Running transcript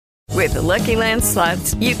With the Lucky Land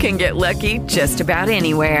Slots, you can get lucky just about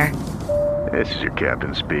anywhere. This is your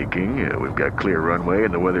captain speaking. We've got clear runway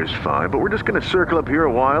and the weather's fine, but we're just going to circle up here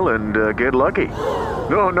a while and get lucky.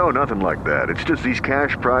 No, nothing like that. It's just these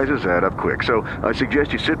cash prizes add up quick. So I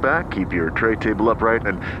suggest you sit back, keep your tray table upright,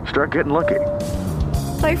 and start getting lucky.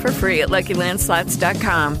 Play for free at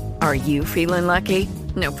LuckyLandSlots.com. Are you feeling lucky?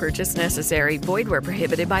 No purchase necessary. Void where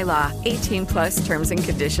prohibited by law. 18 plus terms and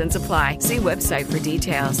conditions apply. See website for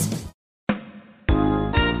details.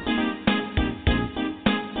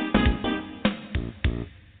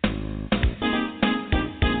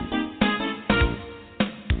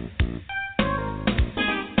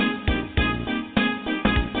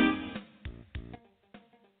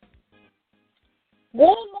 Good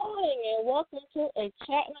morning and welcome to A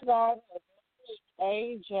Chat in the Garden with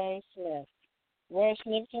A.J. Smith, where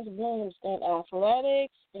significance blooms in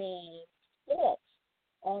athletics and sports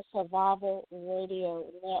on Survivor Radio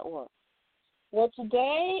Network. Well,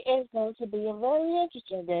 today is going to be a very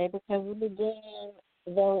interesting day because we begin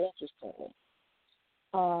very interestingly.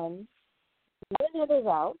 Winter is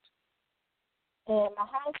out, and my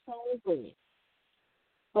house phone is green.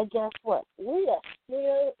 But guess what? We are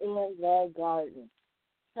still in the garden.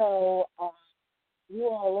 So you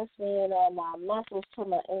are listening on my message to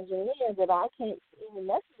my engineer that I can't see any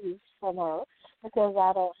messages from her because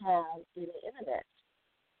I don't have any internet.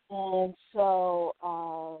 And so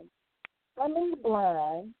I'm in the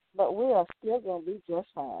blind, but we are still going to be just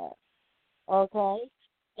fine. Okay?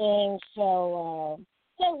 And so,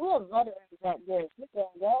 we're veterans at this. We're going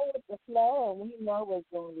to go with the flow, and we know it's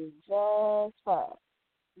going to be just fine.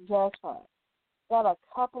 Just fine. Got a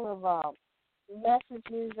couple of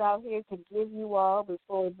messages out here to give you all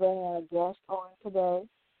before we bring our guest on today.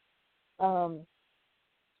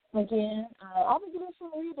 Again, I'll be doing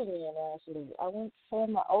some reading in, actually. I went for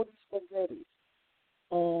my oldest but goodies.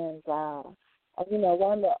 And, one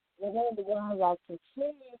of the ones I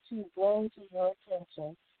continue to bring to your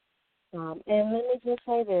attention. And let me just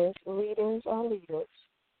say this, readers are leaders.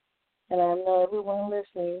 And I know everyone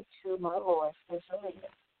listening to my voice is a leader.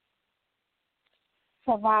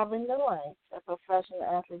 Surviving the Ranks, a professional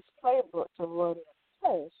athlete's playbook to avoid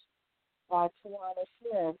mistakes by Tawana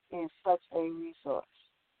Smith is such a resource.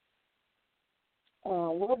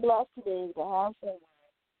 We're blessed today to have someone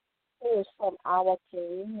who is from our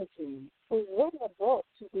community who's written a book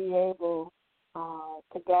to be able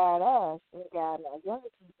to guide us and guide our young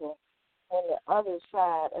people on the other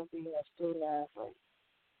side of being a student athlete.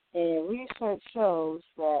 And research shows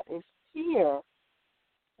that it's peer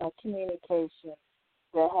communication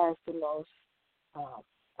that has the most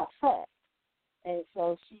effect. And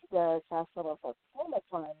so she does have some of her former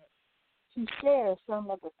clients to share some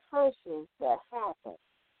of the curses that happen.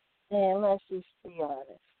 And let's just be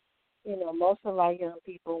honest. Most of our young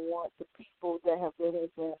people want the people that have been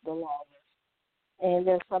with them the longest. And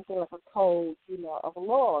there's something like a code, of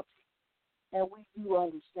loyalty. And we do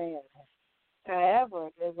understand that. However,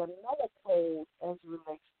 there's another code as it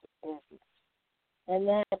relates to business. And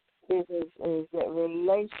that business is that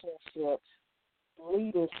relationships,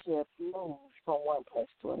 leadership moves from one place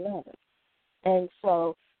to another. And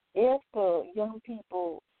so if the young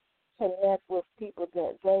people connect with people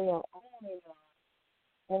that they are only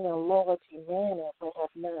in a loyalty manner but have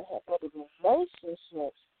not had other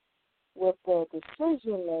relationships with their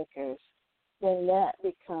decision makers, then that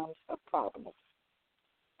becomes a problem.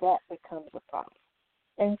 That becomes a problem.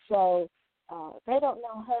 And so they don't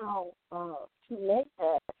know how to make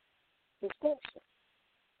that distinction.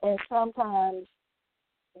 And sometimes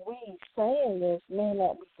we saying this may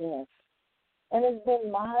not be the answer. And it's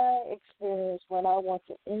been my experience when I want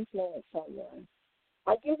to influence someone.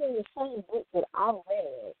 I give them the same book that I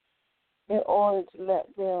read in order to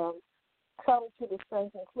let them come to the same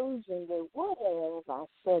conclusion they would have if I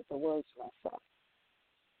said the words myself.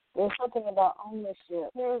 There's something about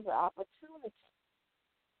ownership. Here's an opportunity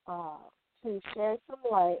to shed some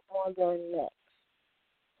light on their necks.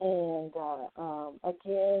 And,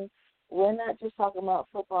 again, we're not just talking about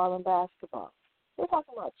football and basketball. We're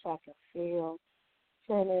talking about track and field,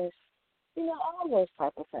 tennis, all those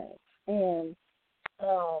type of things. And,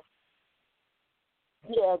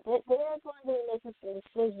 they're going to be making some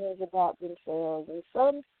decisions about themselves. And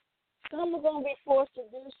some are going to be forced to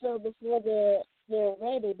do so before they're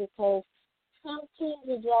ready because some teams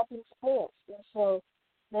are dropping sports. And so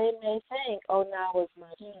they may think, now is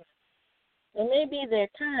my time. It may be their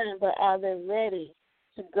time, but are they ready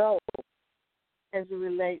to go as it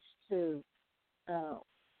relates to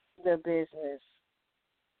their business?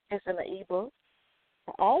 It's an e-book,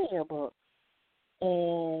 an audio book,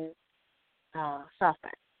 and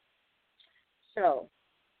software. So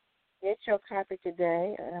Get your copy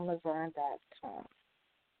today at Amazon.com.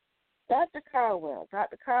 Dr. Caldwell,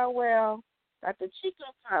 Dr. Chico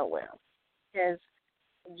Caldwell has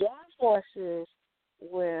joined forces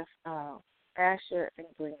with Asher and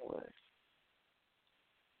Greenwood.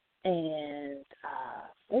 And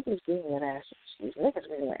Nicholas Greenwood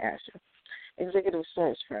Asher, executive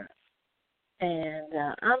search firm. And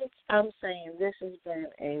I'm saying this has been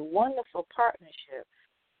a wonderful partnership.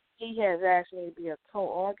 He has asked me to be a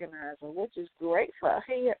co-organizer, which is great for us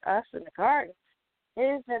in the garden,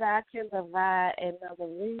 is that I can provide another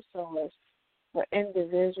resource for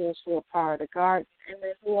individuals who are part of the garden and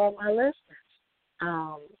then who are my listeners.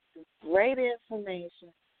 Great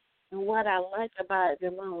information. And what I like about it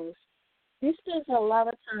the most, he spends a lot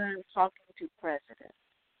of time talking to presidents.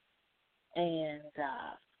 And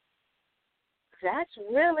that's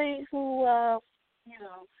really who,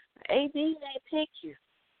 AD may pick you.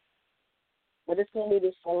 But it's going to be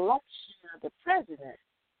the selection of the president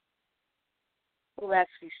who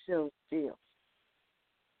actually seals the deal.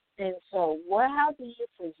 And so how do you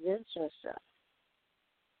present yourself?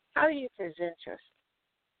 How do you present yourself?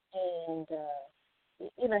 And,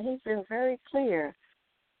 he's been very clear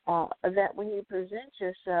that when you present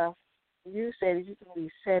yourself, you say that you can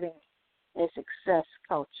be setting a success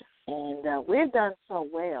culture. And we've done so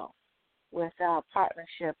well with our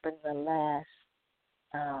partnership in the last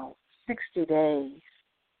 60 days,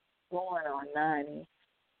 going on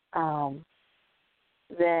 90,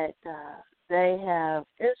 that they have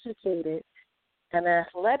instituted an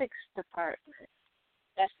athletics department,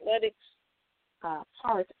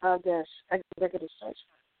 part of this executive search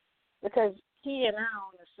firm, because he and I are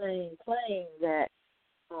on the same plane that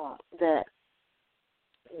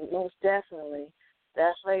most definitely the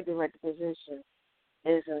athletic director position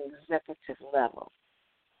is an executive level.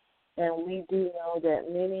 And we do know that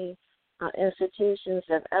many institutions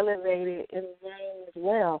have elevated in the game as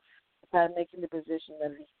well by making the position a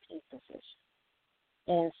VP position.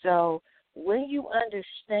 And so when you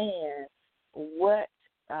understand what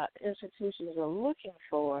institutions are looking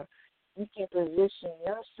for, you can position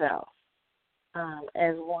yourself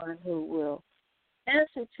as one who will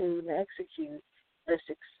institute and execute the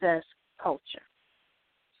success culture.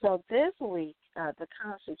 So this week, the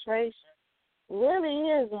concentration really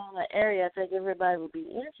is on an area I think everybody would be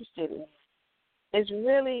interested in. It's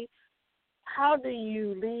really, how do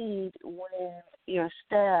you lead when your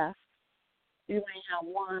staff, you may have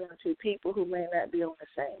one or two people who may not be on the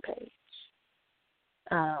same page.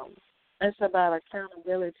 It's about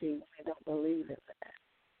accountability when they don't believe in that.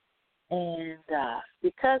 And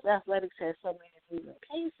because athletics has so many moving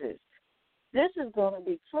pieces, this is going to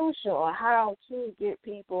be crucial on how to get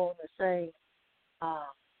people on the same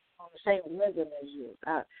rhythm as you.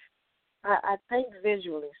 I think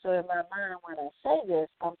visually, so in my mind when I say this,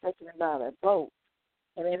 I'm thinking about a boat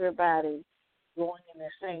and everybody going in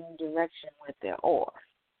the same direction with their oar.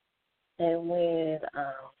 And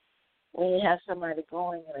when you have somebody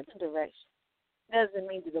going in a different direction, it doesn't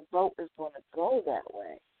mean that the boat is going to go that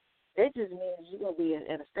way. It just means you're going to be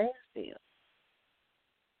at a standstill.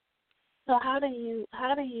 So how do you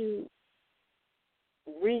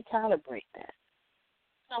recalibrate that?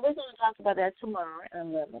 So we're going to talk about that tomorrow at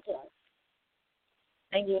 11 o'clock.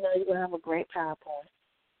 And you're going to have a great PowerPoint.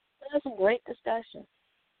 There's some great discussion.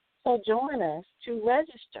 So join us to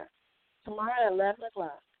register tomorrow at 11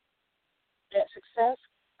 o'clock at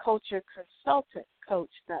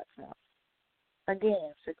successcultureconsultantcoach.com.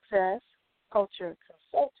 Again,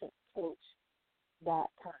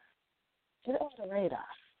 successcultureconsultantcoach.com. Get on the radar.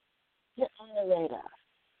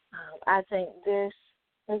 I think this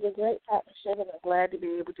is a great partnership, and I'm glad to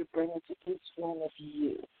be able to bring it to each one of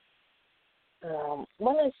you. I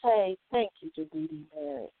want to say thank you to Dee Dee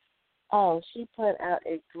Merritt. Oh, she put out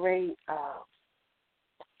a great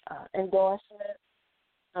endorsement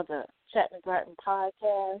of the Chatting Garden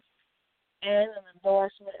podcast and an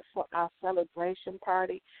endorsement for our celebration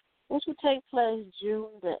party, which will take place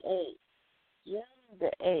June the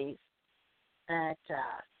 8th at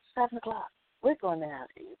 7 o'clock. We're going to have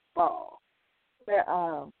a ball.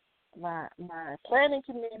 My planning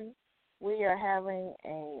committee, we are having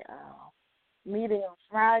a meeting on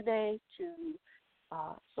Friday to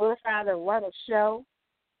solidify the run of show,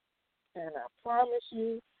 and I promise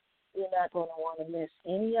you, you're not going to want to miss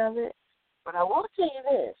any of it. But I will tell you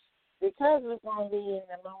this, because we're going to be in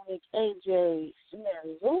the Monique A.J. Smith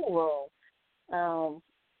Zoom room,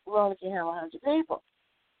 we only can have 100 people.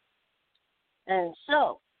 And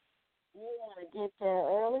so, you want to get there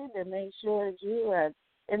early to make sure that you are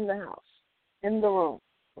in the house, in the room.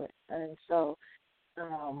 And so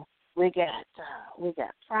we got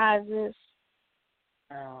prizes.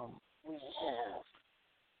 We have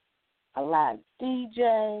a live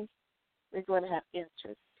DJ. We're going to have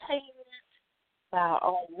entertainment by our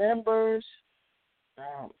own members.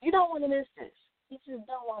 You don't want to miss this. You just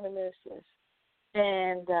don't want to miss this.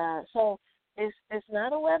 And so it's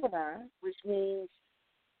not a webinar, which means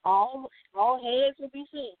all heads will be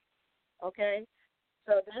seen. Okay?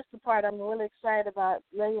 So that's the part I'm really excited about,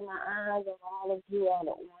 laying my eyes on all of you all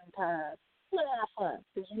at one time. It's going to have fun.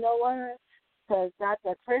 Because you know why? Because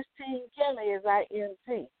Dr. Christine Kelly is our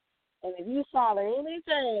MC. And if you follow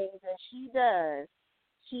anything that she does,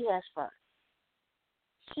 she has fun.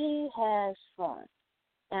 She has fun.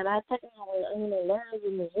 And I think I'm going to learn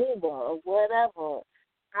in the Zumba or whatever.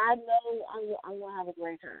 I know I'm going to have a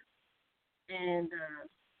great time. And,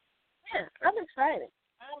 yeah, I'm excited.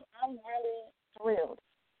 I'm really thrilled.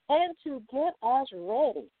 And to get us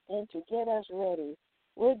ready,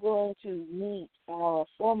 we're going to meet our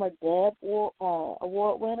former Deb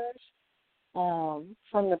Award winners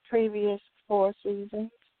from the previous 4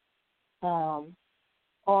 seasons on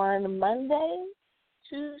Monday,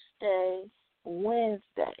 Tuesday,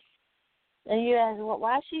 Wednesday. And you ask, well,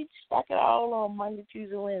 why she stuck it all on Monday,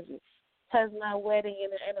 Tuesday, Wednesday? Because my wedding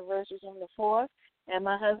and the anniversary is on the 4th, and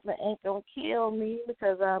my husband ain't going to kill me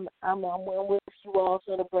because I'm with you all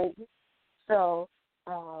celebrating. So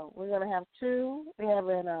we're going to have 2. We're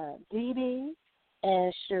having Dee Dee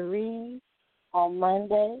and Cherie on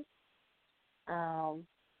Monday.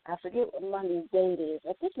 I forget what Monday's date is.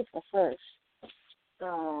 I think it's the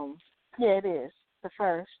 1st. Yeah, it is, the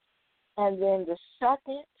 1st. And then the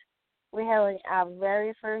 2nd, we're having our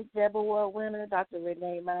very first Deb Award winner, Dr.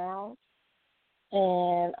 Renee Miles.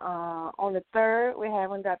 And on the 3rd, we're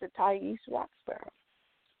having Dr. Thais Roxborough.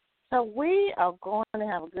 So we are going to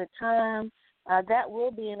have a good time. That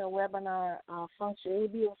will be in a webinar function. It will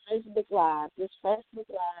be on Facebook Live, just Facebook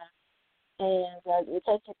Live. And we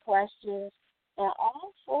take your questions. And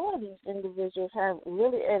all 4 of these individuals have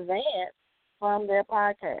really advanced from their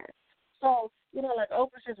podcast. So, like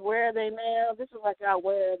Oprah says, where are they now? This is like our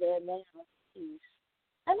where are they now piece.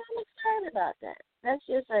 And I'm excited about that. That's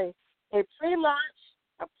just a pre-launch,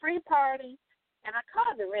 a pre-party, and I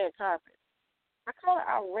call it the red carpet. I call it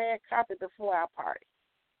our red carpet before our party.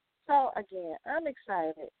 So, again, I'm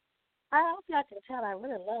excited. I hope y'all can tell I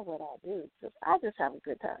really love what I do because I just have a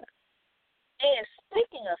good time. And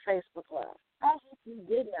speaking of Facebook Live, I hope you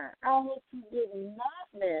did not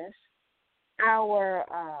miss our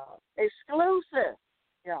exclusive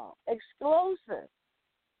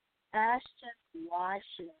Ashton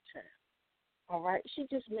Washington. All right, she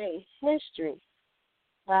just made history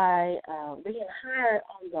by being hired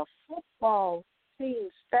on the football team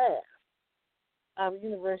staff of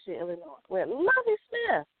University of Illinois with Lovie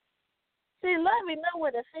Smith. See, Lovie know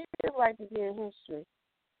what it feels like to be a history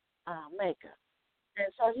maker.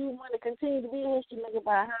 And so he wanted to continue to be a history maker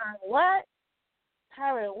by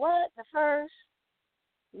hiring the first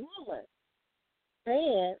woman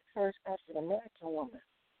and first African American woman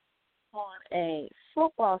on a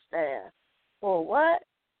football staff for what?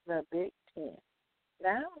 The Big Ten. Now,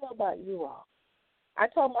 I don't know about you all. I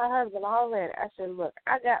told my husband already, I said, look,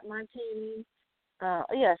 I got my team.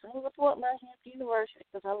 Yes, I'm going to support my Hampton University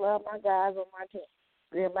because I love my guys on my team.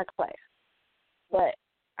 They're in my class. But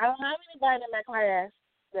I don't have anybody in my class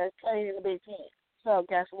that's playing in the Big Ten. So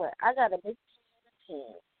guess what? I got a Big Ten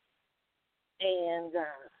team. And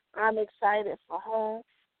I'm excited for her.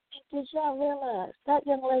 And did y'all realize that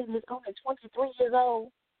young lady is only 23 years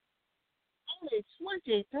old? Only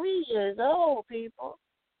 23 years old, people.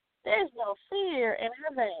 There's no fear in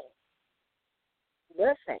her veins.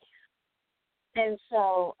 But faith. And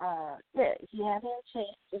so, if you haven't had a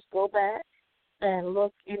chance, just go back and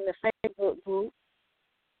look in the Facebook group,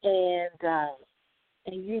 and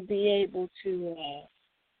you'll be able to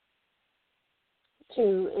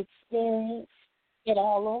experience it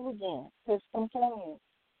all over again. Because I'm telling you,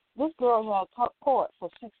 this girl had court for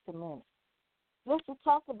 60 minutes. Just to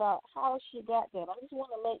talk about how she got there. I just want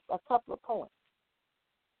to make a couple of points.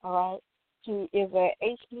 All right? She is an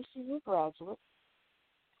HBCU graduate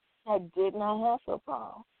that did not have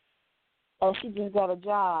football. And she just got a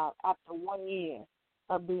job after 1 year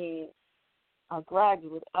of being a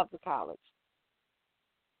graduate of the college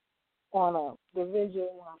on a Division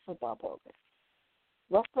I football program.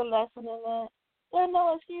 What's the lesson in that? There are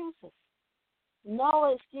no excuses.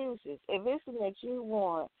 No excuses. If it's something that you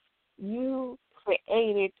want, you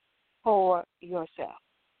create it for yourself.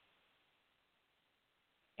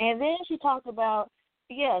 And then she talked about,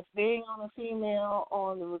 yes, being on a female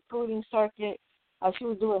on the recruiting circuit. She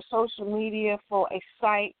was doing social media for a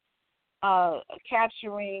site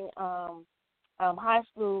capturing high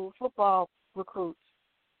school football recruits.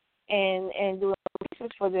 and doing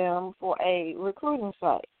research for them for a recruiting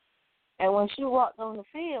site. And when she walked on the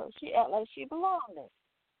field, she acted like she belonged there.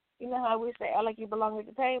 You know how we say, act like you belong at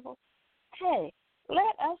the table? Hey,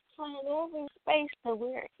 let us claim every space that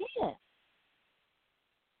we're in.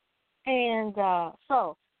 And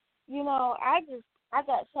so, you know, I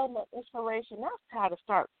got so much inspiration. That's how to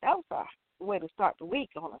start. That was the way to start the week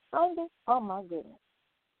on a Sunday. Oh, my goodness.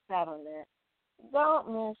 Out on that.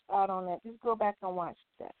 Don't miss out on that. Just go back and watch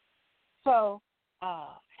that. So,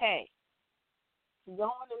 hey, you don't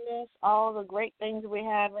want to miss all the great things we're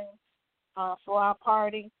having for our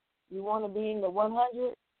party. You want to be in the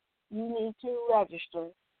 100, you need to register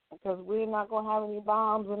because we're not going to have any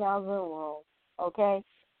bombs in our Zoom room, okay?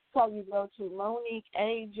 So you go to Monique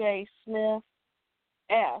A.J. Smith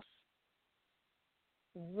S.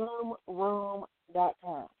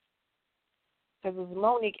 ZoomRoom.com. Because it's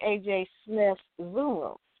Monique A.J. Smith Zoom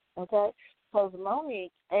Room, okay? So it's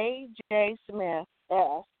Monique A.J. Smith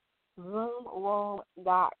S.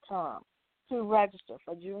 ZoomRoom.com to register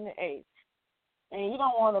for June the 8th. And you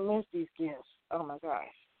don't want to miss these gifts. Oh, my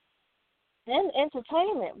gosh. And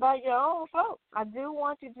entertainment by your own folks. I do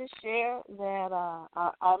want to just share that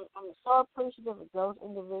I'm so appreciative of those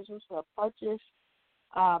individuals who have purchased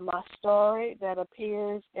my story that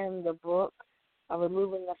appears in the book,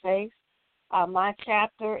 Removing the Face. My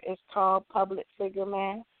chapter is called Public Figure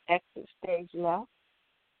Mask, Exit Stage Left.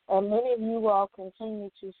 And many of you all continue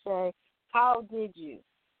to say, how did you?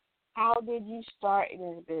 How did you start in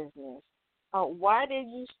this business? Why did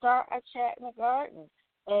you start a chat in the garden?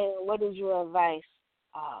 And what is your advice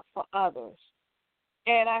for others?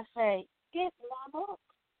 And I say, get my book.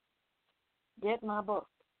 Get my book.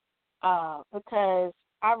 Because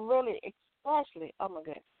I really, especially, oh my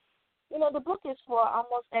goodness, you know, the book is for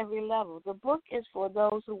almost every level. The book is for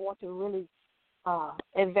those who want to really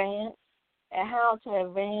advance and how to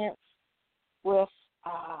advance with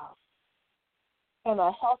in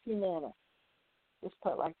a healthy manner. Just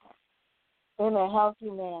put it like that. In a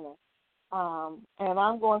healthy manner. And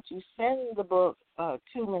I'm going to send the book to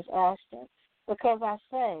Ms. Ashton because I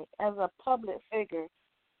say, as a public figure,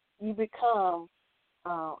 you become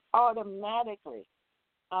automatically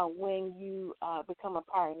when you become a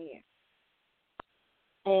pioneer.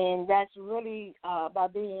 And that's really by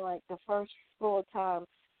being like the first full-time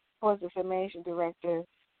sports information director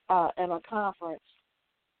in a conference.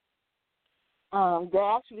 They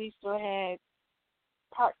actually still had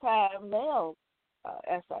part-time male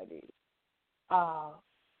SIDs.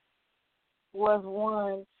 Was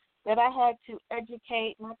one that I had to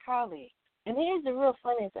educate my colleagues. And here's the real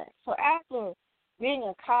funny thing. So after being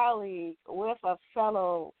a colleague with a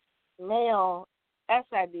fellow male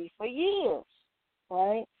SID for years,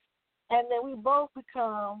 right? And then we both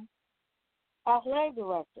become athletic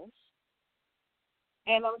directors.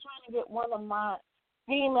 And I'm trying to get one of my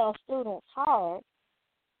female students hired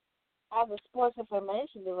as a sports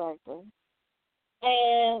information director.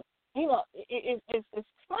 And, you know, it's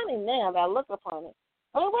funny now that I look upon it.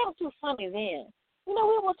 But it wasn't too funny then. You know,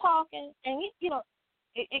 we were talking, and, you know,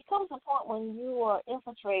 it comes a point when you are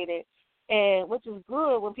infiltrated, and which is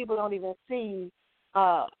good when people don't even see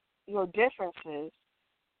your differences.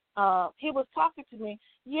 He was talking to me.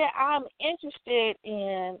 Yeah, I'm interested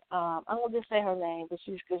in, I'm going to just say her name, but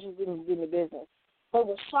because she's in the business. But it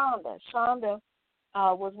was Shonda. Shonda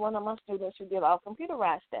was one of my students who did all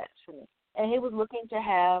computerized stats for me. And he was looking to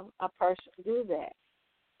have a person do that.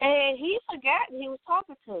 And he forgot he was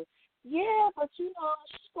talking to. Yeah, but, you know,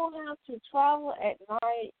 she's going to have to travel at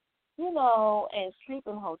night, you know, and sleep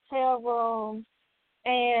in hotel rooms.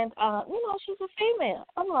 And, you know, she's a female.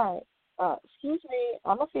 I'm like, excuse me,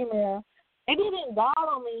 I'm a female. And he didn't dawn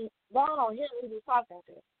on him who he was talking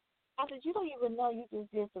to. I said, you don't even know you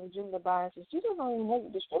just did some gender biases. You just don't even know you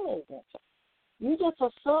discriminated against her. You just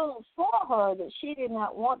assumed for her that she did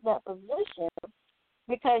not want that position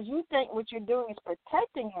because you think what you're doing is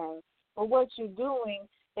protecting her, but what you're doing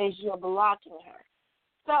is you're blocking her.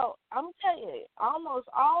 So I'm telling you, almost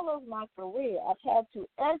all of my career, I've had to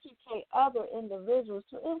educate other individuals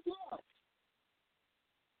to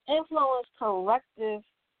influence corrective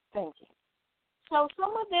thinking. So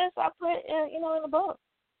some of this I put in, you know, in the book.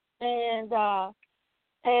 And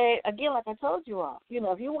again, like I told you all, you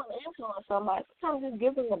know, if you want to influence somebody, sometimes just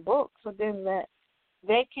give them a book so then that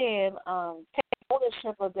they can take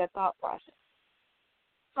ownership of their thought process.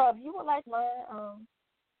 So if you would like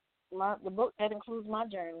the book that includes my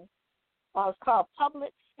journey, it's called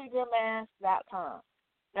publicfiguremask.com.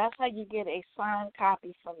 That's how you get a signed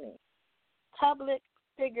copy from me.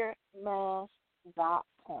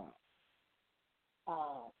 publicfiguremask.com.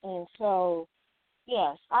 And so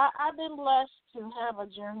yes, I've been blessed to have a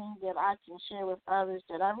journey that I can share with others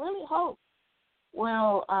that I really hope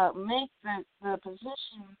will make the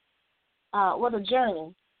position, the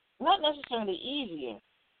journey, not necessarily easier,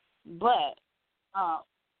 but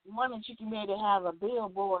one that you can maybe have a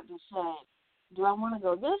billboard to say, do I want to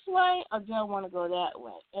go this way or do I want to go that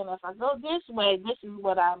way? And if I go this way, this is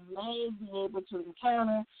what I may be able to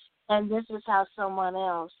encounter, and this is how someone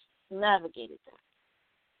else navigated that.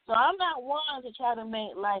 So I'm not one to try to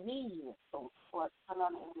make life easier for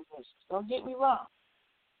another individual. Don't get me wrong.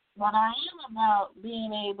 But I am about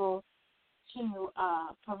being able to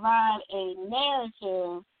provide a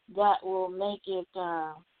narrative that will make it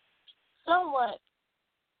somewhat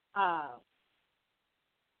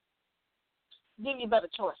give you better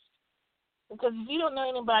choice. Because if you don't know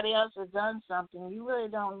anybody else has done something, you really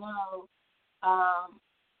don't know.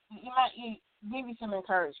 You give you some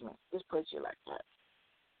encouragement. Just put you like that.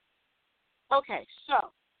 Okay,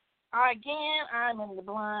 so again, I'm in the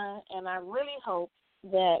blind, and I really hope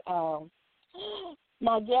that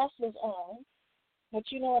my guest is on. But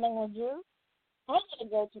you know what I'm going to do? I'm going to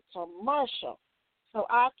go to commercial so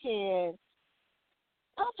I can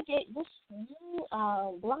navigate this new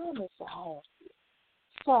blindness I have here.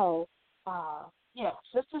 So, yes,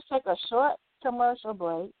 let's just take a short commercial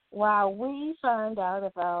break while we find out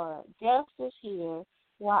if our guest is here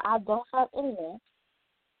while I don't have internet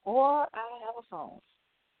or I have a phone.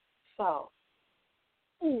 So,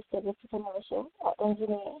 please take us to commercial,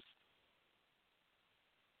 engineer.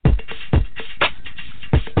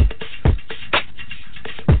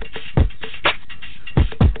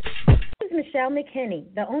 This is Michelle McKinney,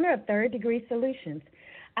 the owner of Third Degree Solutions.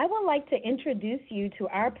 I would like to introduce you to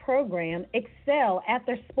our program, Excel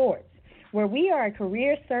After Sports, where we are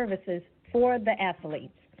career services for the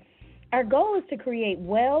athletes. Our goal is to create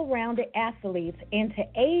well-rounded athletes and to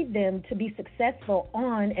aid them to be successful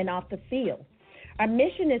on and off the field. Our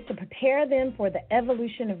mission is to prepare them for the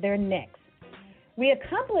evolution of their next. We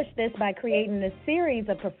accomplish this by creating a series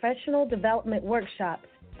of professional development workshops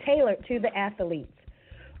tailored to the athletes.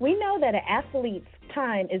 We know that an athlete's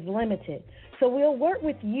time is limited, so we'll work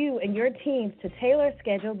with you and your teams to tailor a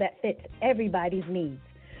schedule that fits everybody's needs.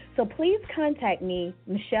 So please contact me,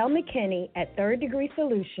 Michelle McKinney, at Third Degree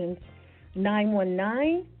Solutions,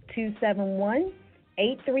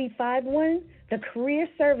 919-271-8351, the career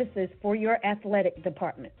services for your athletic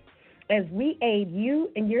department, as we aid you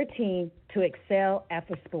and your team to excel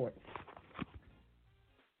after sports.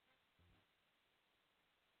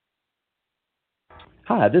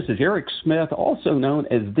 Hi, this is Eric Smith, also known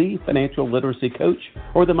as the Financial Literacy Coach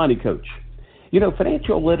or the Money Coach. You know,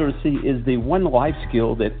 financial literacy is the one life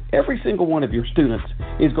skill that every single one of your students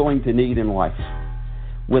is going to need in life.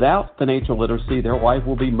 Without financial literacy, their life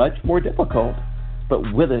will be much more difficult,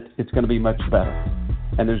 but with it, it's going to be much better.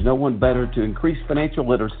 And there's no one better to increase financial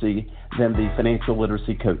literacy than the Financial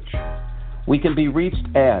Literacy Coach. We can be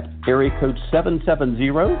reached at area code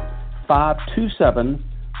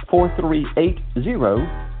 770-527-4380,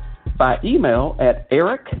 by email at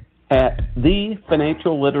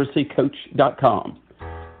eric@thefinancialliteracycoach.com.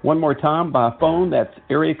 One more time, by phone, that's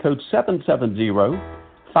area code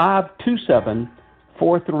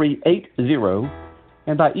 770-527-4380,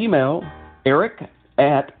 and by email,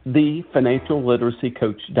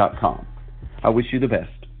 eric@thefinancialliteracycoach.com. I wish you the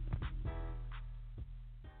best.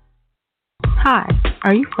 Hi,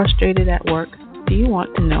 are you frustrated at work? Do you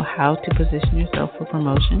want to know how to position yourself for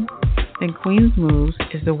promotion? Then Queen's Moves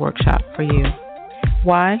is the workshop for you.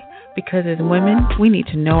 Why? Because as women, we need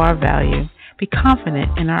to know our value, be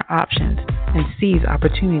confident in our options, and seize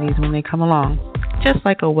opportunities when they come along, just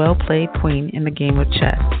like a well-played queen in the game of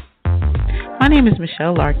chess. My name is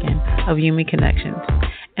Michelle Larkin of Yumi Connections,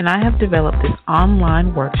 and I have developed this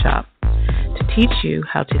online workshop to teach you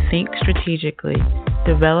how to think strategically,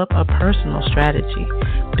 develop a personal strategy,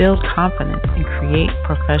 build confidence, and create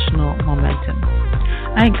professional momentum.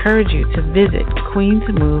 I encourage you to visit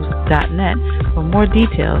queensmoves.net for more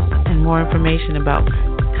details and more information about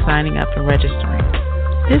signing up and registering.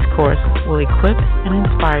 This course will equip and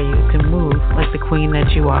inspire you to move like the queen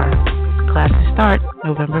that you are. Classes start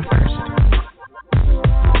November 1st.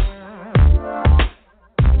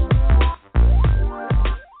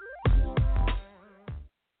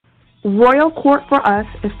 Royal Court for Us,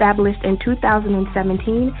 established in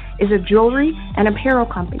 2017, is a jewelry and apparel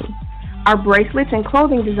company. Our bracelets and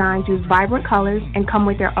clothing designs use vibrant colors and come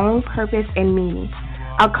with their own purpose and meaning.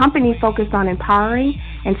 Our company focuses on empowering,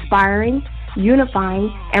 inspiring,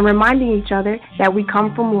 unifying, and reminding each other that we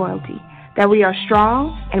come from royalty, that we are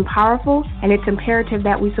strong and powerful, and it's imperative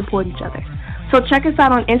that we support each other. So check us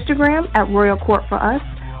out on Instagram at Royal Court for Us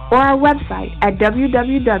or our website at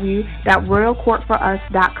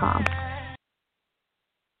www.royalcourtforus.com.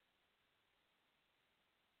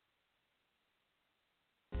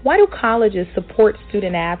 Why do colleges support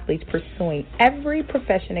student athletes pursuing every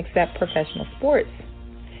profession except professional sports?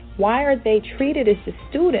 Why are they treated as the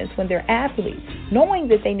students when they're athletes, knowing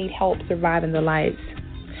that they need help surviving the lights?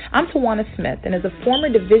 I'm Tawana Smith, and as a former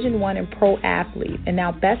Division I and pro athlete and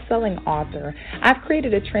now best-selling author, I've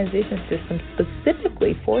created a transition system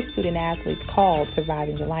specifically for student athletes called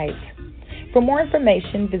Surviving the Lights. For more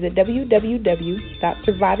information, visit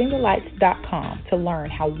www.survivingthelights.com to learn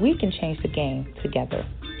how we can change the game together.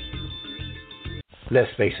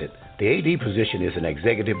 Let's face it, the AD position is an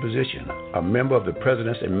executive position, a member of the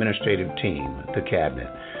President's administrative team, the Cabinet.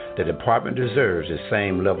 The department deserves the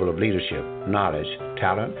same level of leadership, knowledge,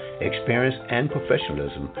 talent, experience, and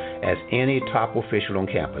professionalism as any top official on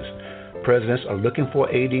campus. Presidents are looking for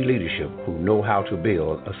AD leadership who know how to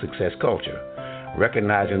build a success culture.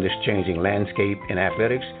 Recognizing this changing landscape in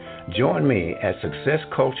athletics, join me at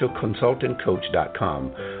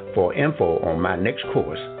SuccessCultureConsultantCoach.com for info on my next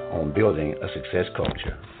course on building a success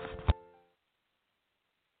culture.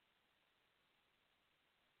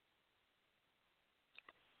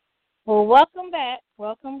 Well, welcome back.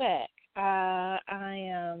 Welcome back. I've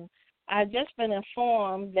just been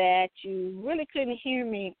informed that you really couldn't hear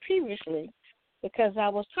me previously because I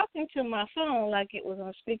was talking to my phone like it was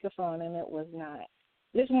on speakerphone, and it was not.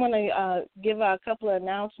 Just want to give out a couple of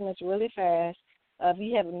announcements really fast. If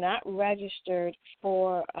you have not registered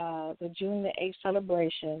for the June the 8th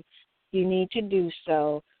celebration, you need to do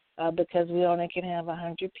so because we only can have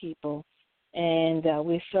 100 people. And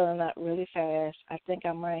we're filling up really fast. I think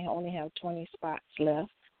I might only have 20 spots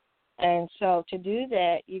left. And so to do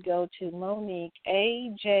that, you go to Monique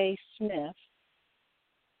A.J. Smith,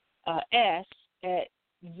 S, at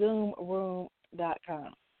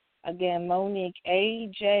zoomroom.com. Again, Monique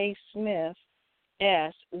A.J. Smith,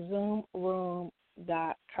 S, zoomroom.com.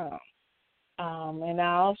 And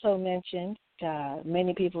I also mentioned,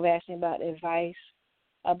 many people have asked me about advice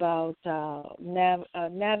about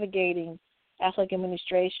navigating athletic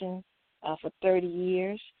administration for 30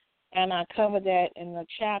 years, and I covered that in a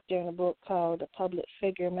chapter in a book called The Public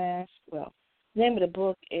Figure Mask. Well, the name of the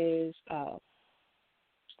book is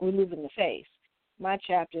Removing the Face. My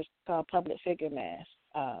chapter is called Public Figure Mask,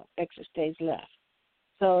 Exit Stage Left.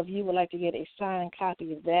 So if you would like to get a signed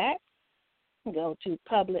copy of that, go to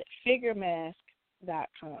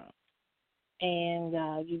publicfiguremask.com. And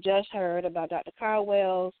you just heard about Dr.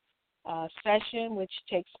 Caldwell's session, which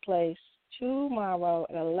takes place tomorrow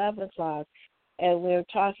at 11 o'clock, and we're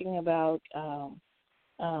talking about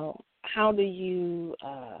how do you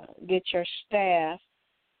get your staff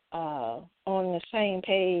on the same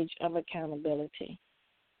page of accountability.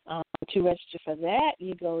 To register for that,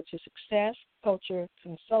 you go to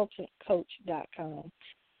SuccessCultureConsultantCoach.com,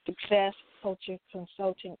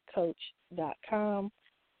 SuccessCultureConsultantCoach.com,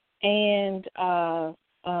 and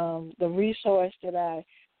the resource that I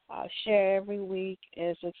share every week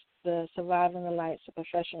is the Surviving the Lights of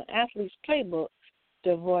Professional Athletes Playbook,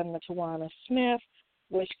 devoid to Tawana Smith,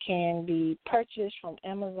 which can be purchased from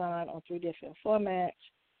Amazon on 3 different formats,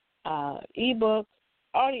 ebook,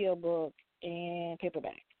 audiobook, and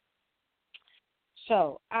paperback.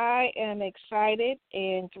 So I am excited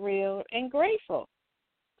and thrilled and grateful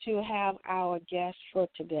to have our guest for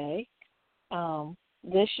today.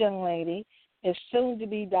 This young lady is soon to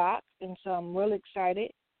be doc, and so I'm really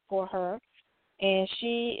excited for her. And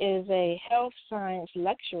she is a health science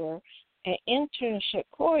lecturer and internship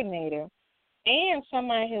coordinator, and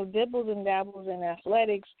somebody who dibbles and dabbles in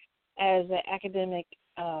athletics as an academic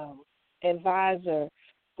advisor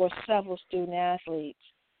for several student athletes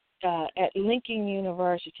at Lincoln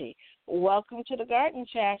University. Welcome to the Garden,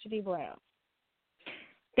 Chastity Brown.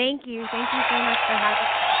 Thank you. Thank you so much for having me.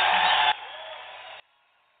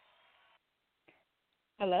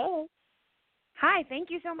 Hello. Hi, thank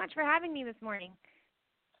you so much for having me this morning.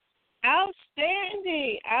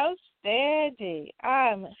 Outstanding.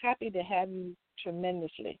 I'm happy to have you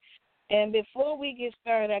tremendously. And before we get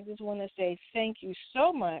started, I just want to say thank you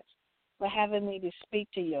so much for having me to speak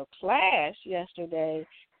to your class yesterday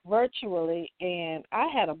virtually, and I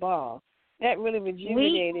had a ball. That really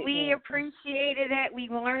rejuvenated me. We appreciated it. We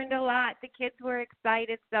learned a lot. The kids were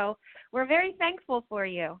excited, so we're very thankful for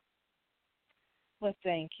you. Well,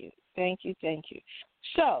 thank you.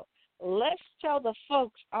 So let's tell the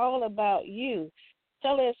folks all about you.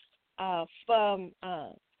 Tell us from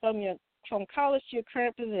college to your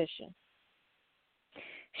current position.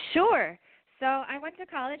 Sure. So I went to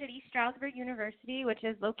college at East Stroudsburg University, which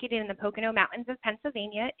is located in the Pocono Mountains of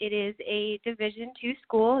Pennsylvania. It is a Division II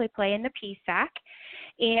school. They play in the PSAC.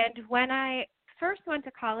 And when I first went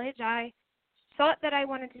to college, I thought that I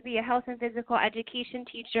wanted to be a health and physical education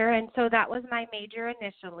teacher, and so that was my major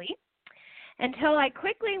initially. Until I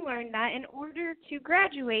quickly learned that in order to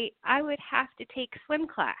graduate, I would have to take swim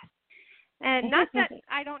class. And not that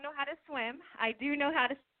I don't know how to swim. I do know how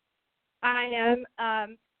to. I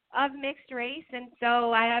am of mixed race, and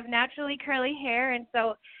so I have naturally curly hair. And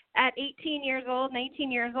so at 18 years old,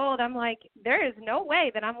 19 years old, I'm like, there is no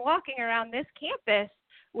way that I'm walking around this campus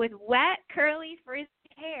with wet, curly, frizzy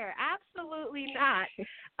hair. Absolutely not.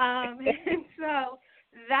 And so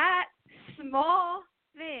that small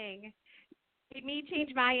thing made me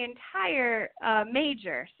change my entire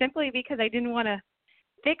major simply because I didn't want to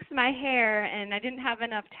fix my hair and I didn't have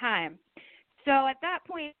enough time. So at that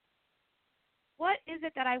point, what is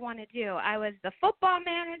it that I want to do? I was the football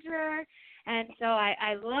manager, and so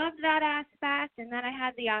I loved that aspect. And then I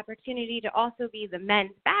had the opportunity to also be the men's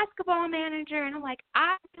basketball manager, and I'm like,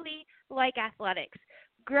 I really like athletics.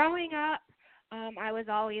 Growing up, I was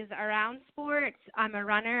always around sports. I'm a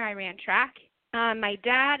runner. I ran track. My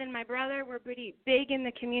dad and my brother were pretty big in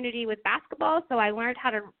the community with basketball, so I learned how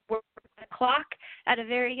to work the clock at a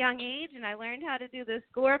very young age, and I learned how to do the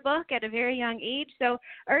scorebook at a very young age. So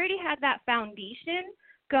I already had that foundation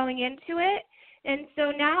going into it. And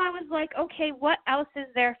so now I was like, okay, what else is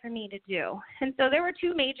there for me to do? And so there were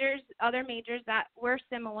two other majors that were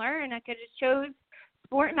similar, and I could have chose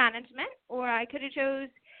sport management, or I could have chose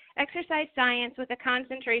exercise science with a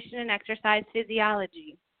concentration in exercise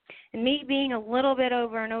physiology. And me being a little bit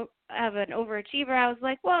of an overachiever, I was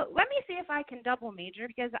like, well, let me see if I can double major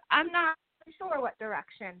because I'm not sure what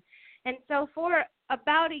direction. And so for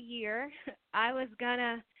about a year, I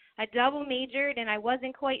double majored, and I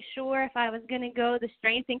wasn't quite sure if I was going to go the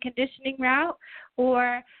strength and conditioning route,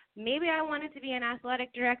 or maybe I wanted to be an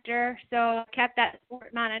athletic director, so I kept that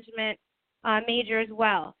sport management major as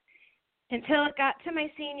well. Until it got to my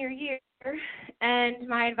senior year, and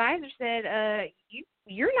my advisor said,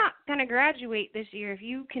 you're not going to graduate this year if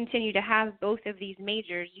you continue to have both of these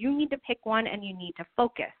majors. You need to pick one, and you need to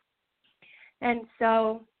focus. And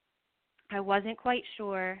so I wasn't quite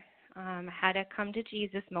sure. I had a come to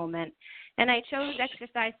Jesus moment, and I chose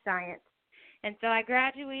exercise science. And so I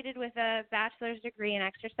graduated with a bachelor's degree in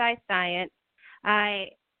exercise science. I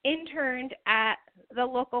interned at the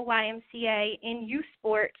local YMCA in youth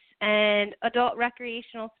sports and adult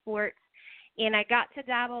recreational sports, and I got to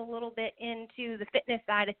dabble a little bit into the fitness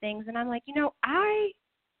side of things. And I'm like, I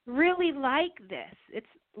really like this. It's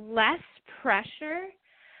less pressure.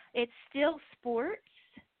 It's still sports,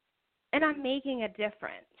 and I'm making a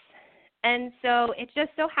difference. And so it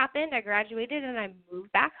just so happened I graduated and I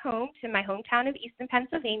moved back home to my hometown of Easton,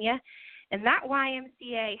 Pennsylvania, and that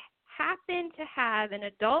YMCA happened to have an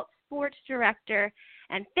adult sports director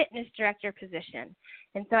and fitness director position.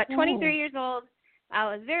 And so at 23 years old, I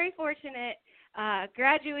was very fortunate,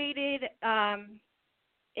 graduated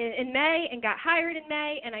in May and got hired in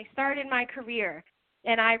May, and I started my career.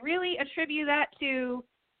 And I really attribute that to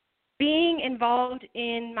being involved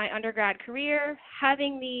in my undergrad career,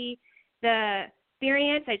 having the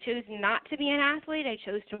experience. I chose not to be an athlete. I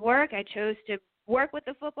chose to work. I chose to work with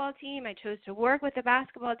the football team. I chose to work with the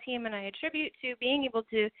basketball team, and I attribute to being able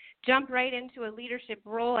to jump right into a leadership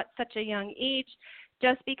role at such a young age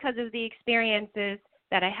just because of the experiences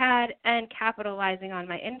that I had and capitalizing on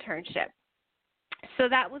my internship. So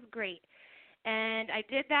that was great. And I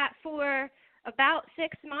did that for about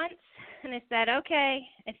 6 months, and I said, okay,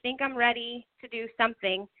 I think I'm ready to do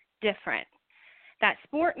something different. That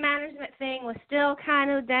sport management thing was still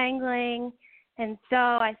kind of dangling, and so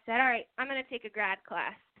I said, all right, I'm going to take a grad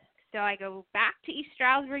class. So I go back to East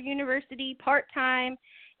Stroudsburg University part-time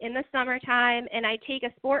in the summertime, and I take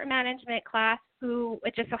a sport management class who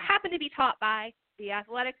it just so happened to be taught by the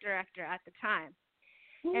athletic director at the time.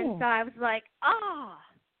 And so I was like,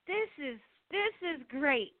 this is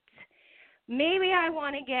great. Maybe I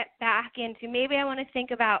want to get back into, maybe I want to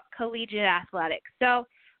think about collegiate athletics. So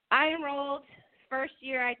I enrolled. First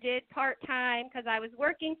year I did part-time because I was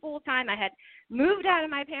working full-time. I had moved out of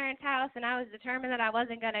my parents' house, and I was determined that I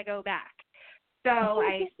wasn't going to go back. So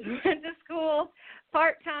I went to school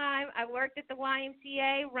part-time. I worked at the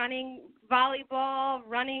YMCA running volleyball,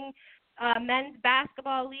 running men's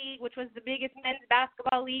basketball league, which was the biggest men's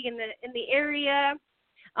basketball league in the area,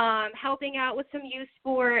 helping out with some youth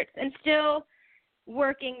sports, and still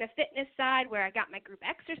working the fitness side where I got my group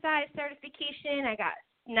exercise certification. I got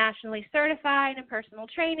nationally certified in personal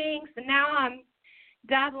training, so now I'm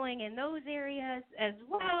dabbling in those areas as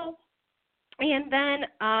well. and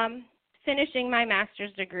then finishing my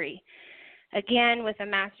master's degree. Again, with a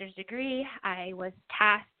master's degree, I was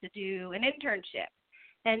tasked to do an internship.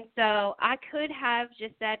 And so I could have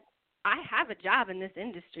just said, I have a job in this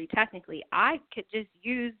industry, technically. I could just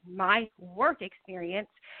use my work experience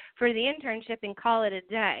for the internship and call it a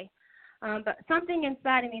day. But something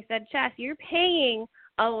inside of me said, Chess, you're paying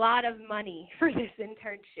a lot of money for this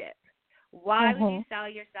internship. Why would you sell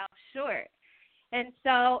yourself short? And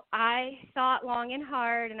so I thought long and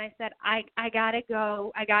hard, and I said, I got to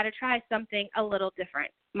go. I got to try something a little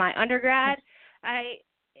different. My undergrad, I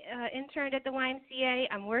interned at the YMCA.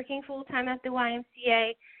 I'm working full-time at the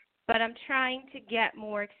YMCA, but I'm trying to get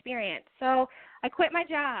more experience. So I quit my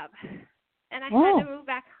job, and I had to move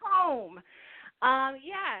back home.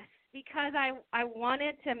 Yes, because I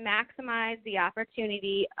wanted to maximize the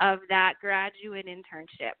opportunity of that graduate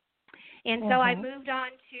internship. And so I moved on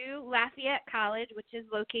to Lafayette College, which is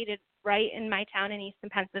located right in my town in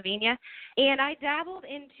Easton, Pennsylvania. And I dabbled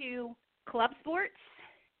into club sports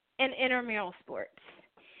and intramural sports.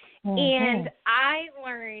 And I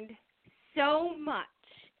learned so much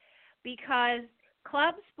because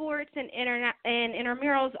club sports and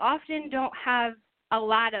intramurals often don't have a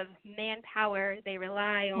lot of manpower. They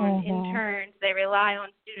rely on interns. They rely on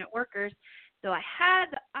student workers. So I had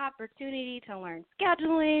the opportunity to learn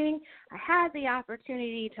scheduling. I had the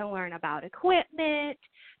opportunity to learn about equipment,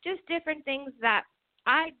 just different things that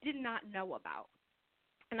I did not know about.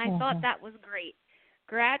 And I thought that was great.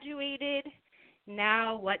 Graduated,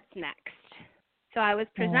 now what's next? So I was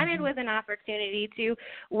presented with an opportunity to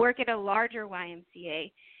work at a larger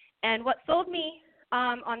YMCA. And what sold me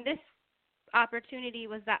on this opportunity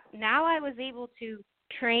was that now I was able to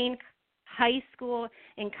train high school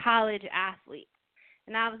and college athletes.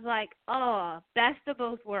 And I was like, oh, best of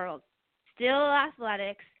both worlds. Still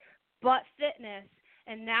athletics, but fitness.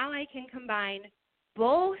 And now I can combine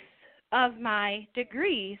both of my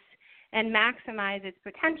degrees and maximize its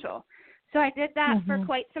potential. So I did that for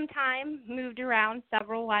quite some time, moved around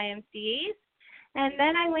several YMCAs, and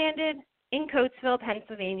then I landed in Coatesville,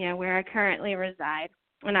 Pennsylvania, where I currently reside.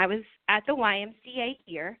 And I was at the YMCA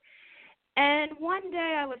here. And one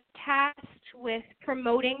day I was tasked with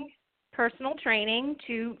promoting personal training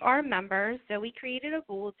to our members. So we created a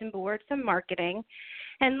bulletin board, some marketing.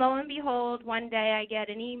 And lo and behold, one day I get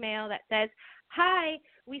an email that says, hi,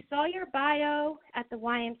 we saw your bio at the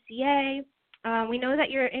YMCA. We know that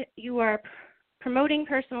you are promoting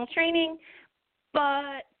personal training,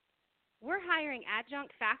 but we're hiring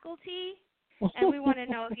adjunct faculty, and we want to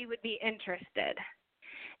know if you would be interested.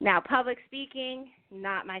 Now, public speaking,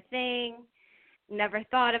 not my thing. Never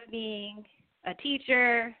thought of being a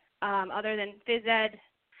teacher other than phys ed.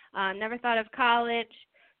 Never thought of college.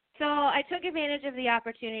 So I took advantage of the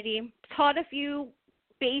opportunity, taught a few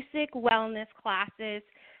basic wellness classes,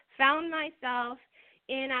 found myself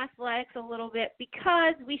in athletics a little bit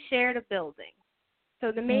because we shared a building.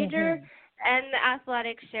 So the major and the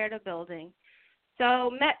athletics shared a building. So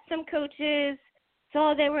met some coaches,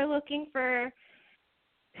 saw they were looking for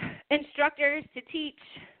instructors to teach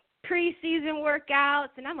preseason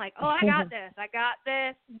workouts, and I'm like, oh, I got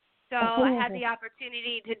this. So I had the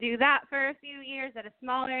opportunity to do that for a few years at a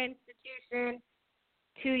smaller institution.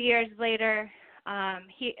 2 years later,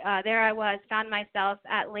 there I was, found myself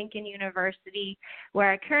at Lincoln University,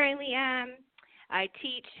 where I currently am. I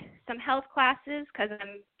teach some health classes because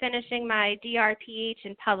I'm finishing my DRPH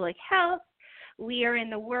in public health. We are in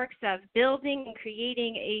the works of building and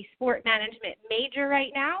creating a sport management major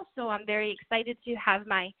right now, so I'm very excited to have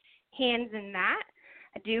my hands in that.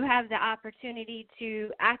 I do have the opportunity to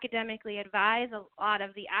academically advise a lot of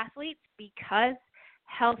the athletes because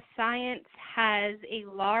health science has a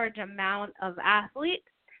large amount of athletes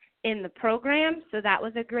in the program, so that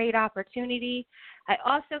was a great opportunity. I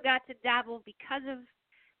also got to dabble because of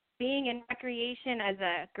being in recreation as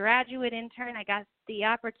a graduate intern. I got the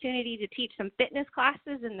opportunity to teach some fitness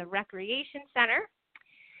classes in the recreation center,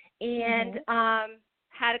 and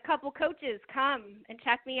had a couple coaches come and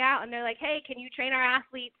check me out, and they're like, hey, can you train our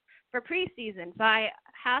athletes for preseason? So I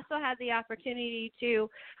also had the opportunity to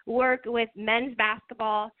work with men's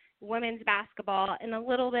basketball, women's basketball, and a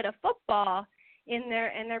little bit of football in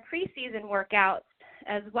their preseason workouts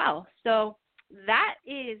as well. So that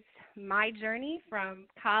is my journey from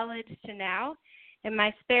college to now. In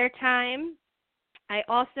my spare time, I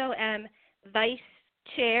also am vice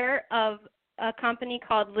chair of a company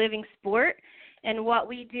called Living Sport, and what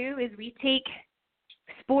we do is we take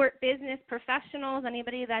sport business professionals,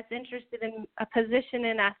 anybody that's interested in a position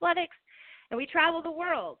in athletics, and we travel the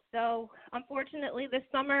world. So unfortunately this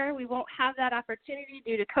summer we won't have that opportunity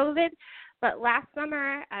due to COVID, but last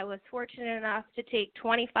summer I was fortunate enough to take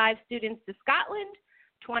 25 students to Scotland,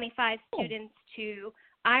 25 students to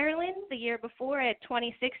Ireland. The year before I had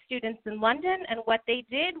 26 students in London, and what they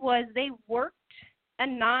did was they worked a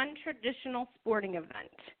non-traditional sporting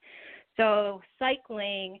event. So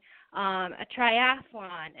cycling, a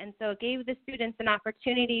triathlon, and so it gave the students an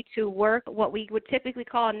opportunity to work what we would typically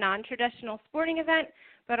call a non-traditional sporting event,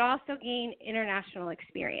 but also gain international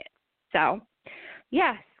experience. So,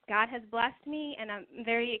 yes, God has blessed me, and I'm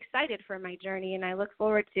very excited for my journey, and I look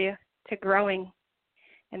forward to growing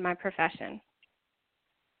in my profession.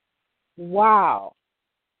 Wow.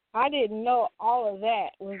 I didn't know all of that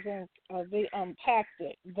was they unpacked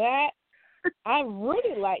it. That, I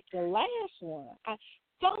really liked the last one.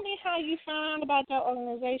 Tell me how you found out about that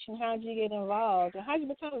organization. How did you get involved? And how did you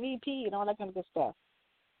become a VP and all that kind of good stuff?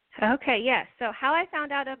 Okay, yes. So how I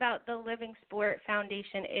found out about the Living Sport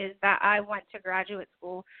Foundation is that I went to graduate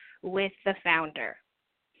school with the founder.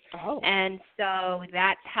 Oh. And so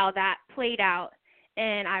that's how that played out.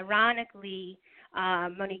 And ironically,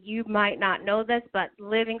 Moni, you might not know this, but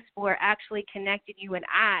Living Sport actually connected you and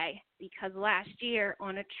I, because last year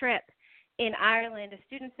on a trip in Ireland, a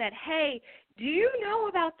student said, hey, do you know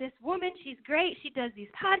about this woman? She's great. She does these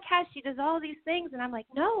podcasts. She does all these things. And I'm like,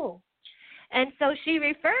 no. And so she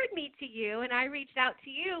referred me to you, and I reached out to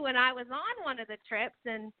you when I was on one of the trips,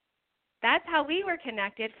 and that's how we were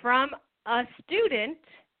connected, from a student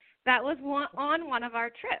that was on one of our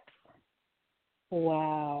trips.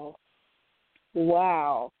 Wow.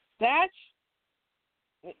 Wow. That's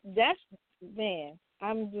man,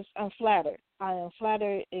 I'm flattered. I am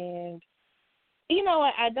flattered, and you know,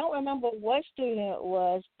 I don't remember what student it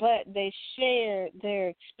was, but they shared their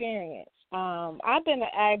experience. I've been an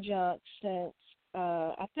adjunct since,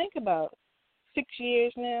 I think about 6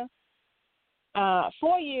 years now.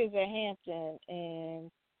 4 years at Hampton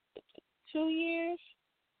and 2 years,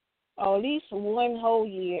 or at least one whole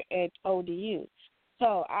year at ODU.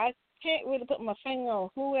 So I can't really put my finger on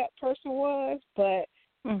who that person was, but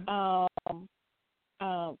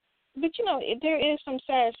but, you know, there is some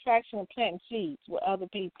satisfaction in planting seeds with other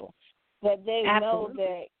people, that they Absolutely.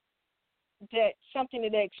 know that something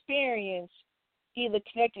that they experienced either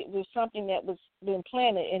connected with something that was been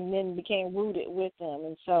planted and then became rooted with them.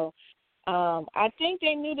 And so I think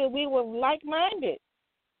they knew that we were like-minded.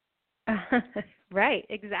 Right,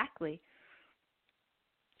 exactly.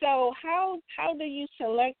 So how do you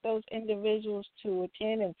select those individuals to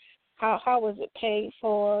attend, and how was it paid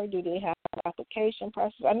for? Do they have an application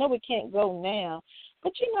process? I know we can't go now,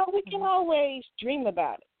 but, you know, we can always dream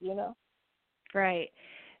about it, you know? Right.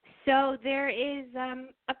 So there is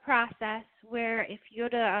a process where if you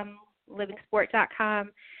go to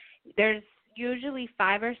livingsport.com, there's usually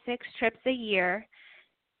 5 or 6 trips a year,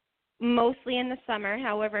 mostly in the summer.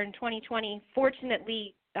 However, in 2020,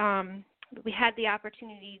 fortunately, we had the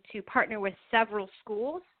opportunity to partner with several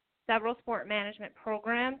schools, several sport management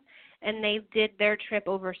programs, and they did their trip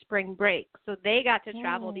over spring break. So they got to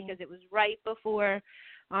travel because it was right before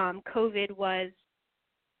COVID was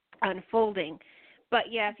unfolding. But,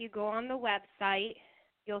 yeah, if you go on the website,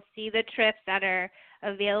 you'll see the trips that are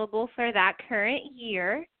available for that current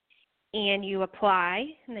year, and you apply,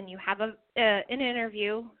 and then you have an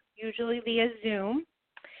interview, usually via Zoom,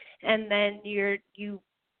 and then you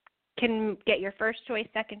can get your first choice,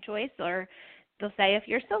 second choice, or they'll say if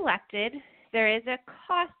you're selected, there is a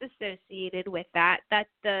cost associated with that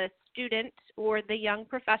the student or the young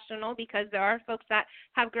professional, because there are folks that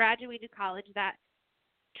have graduated college that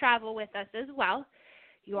travel with us as well.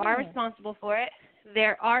 You are responsible for it.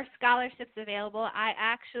 There are scholarships available. I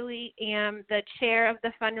actually am the chair of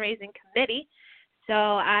the fundraising committee, so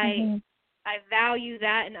I value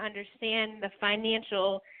that and understand the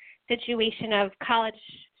financial situation of college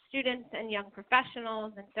students and young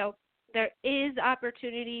professionals, and so there is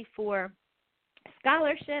opportunity for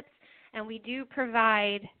scholarships, and we do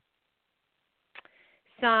provide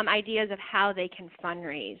some ideas of how they can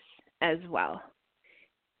fundraise as well.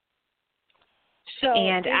 So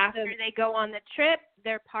and after they go on the trip,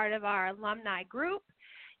 they're part of our alumni group.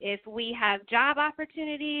 If we have job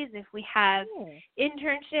opportunities, if we have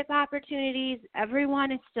internship opportunities,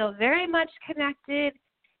 everyone is still very much connected,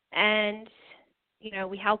 and, you know,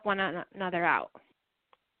 we help one another out.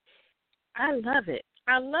 I love it.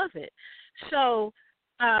 I love it. So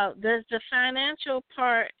does the financial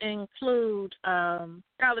part include,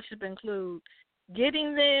 scholarship include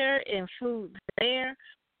getting there and food there,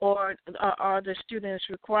 or are the students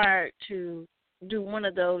required to do one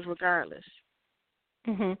of those regardless?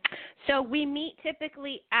 So we meet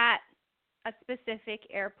typically at a specific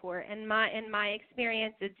airport. In my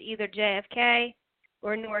experience, it's either JFK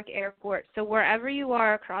or Newark Airport. So wherever you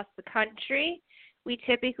are across the country, we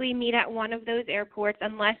typically meet at one of those airports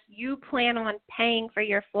unless you plan on paying for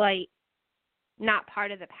your flight, not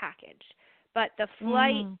part of the package. But the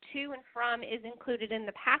flight to and from is included in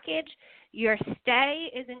the package. Your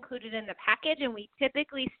stay is included in the package, and we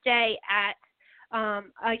typically stay at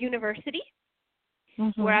a university,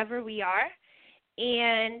 wherever we are.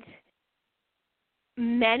 And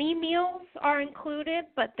many meals are included,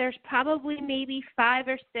 but there's probably maybe 5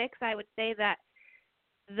 or 6, I would say, that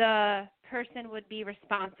the person would be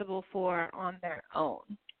responsible for on their own.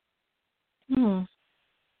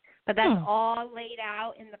 But that's all laid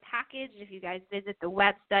out in the package. If you guys visit the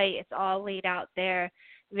website, it's all laid out there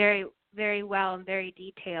very, very well and very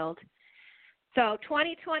detailed. So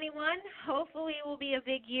 2021 hopefully will be a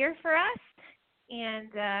big year for us,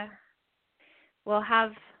 and we'll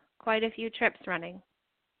have quite a few trips running.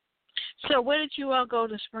 So where did you all go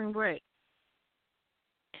to spring break?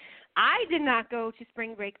 I did not go to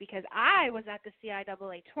spring break because I was at the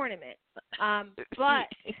CIAA tournament. But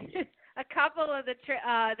a couple of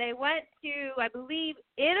they went to, I believe,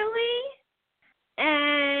 Italy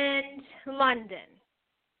and London.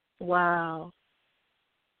 Wow.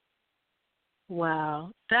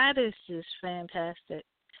 Wow. That is just fantastic.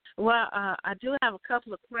 Well, I do have a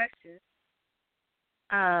couple of questions.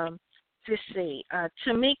 Let's see.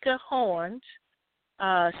 Tamika Horns,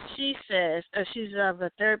 she says she's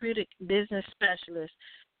a therapeutic business specialist.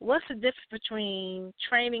 What's the difference between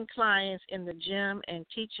training clients in the gym and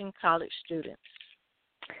teaching college students?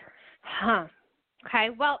 Okay.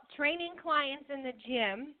 Well, training clients in the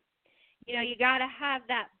gym, you got to have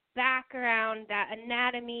that background, that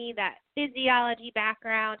anatomy, that physiology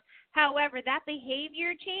background. However, that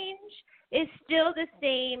behavior change is still the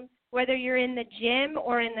same whether you're in the gym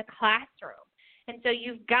or in the classroom. And so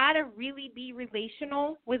you've got to really be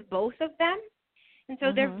relational with both of them. And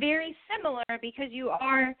so they're very similar because you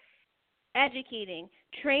are educating.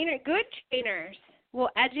 Good trainers will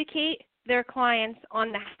educate their clients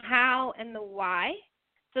on the how and the why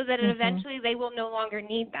so that eventually they will no longer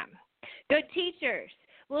need them. Good teachers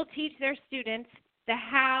will teach their students the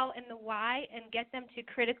how and the why and get them to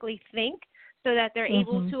critically think so that they're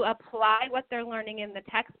able to apply what they're learning in the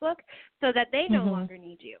textbook so that they no longer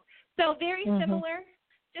need you. So very similar,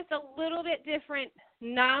 just a little bit different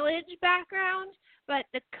knowledge background, but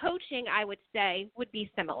the coaching, I would say, would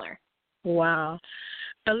be similar. Wow.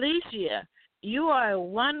 Alicia, you are a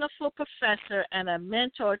wonderful professor and a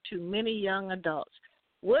mentor to many young adults.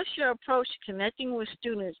 What's your approach to connecting with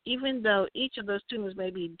students, even though each of those students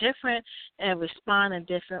may be different and respond in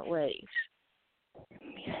different ways?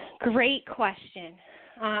 Great question.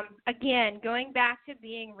 Again, going back to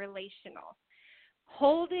being relational,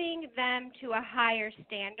 holding them to a higher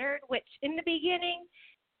standard, which in the beginning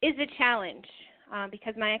is a challenge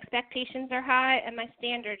because my expectations are high and my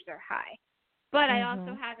standards are high. But I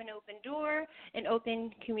also have an open door, an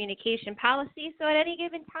open communication policy. So at any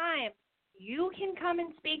given time, you can come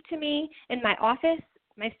and speak to me in my office.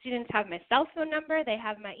 My students have my cell phone number. They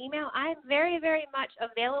have my email. I'm very, very much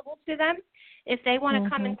available to them. If they want to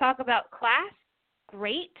come and talk about class,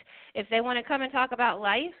 great. If they want to come and talk about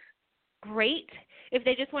life, great. If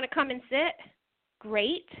they just want to come and sit,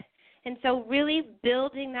 great. And so really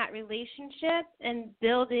building that relationship and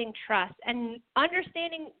building trust and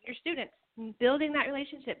understanding your students, building that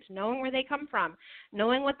relationship, knowing where they come from,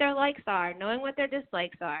 knowing what their likes are, knowing what their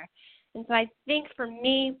dislikes are. And so I think for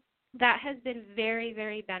me, that has been very,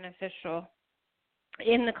 very beneficial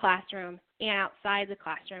in the classroom and outside the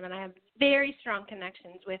classroom. And I have very strong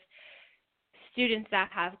connections with students that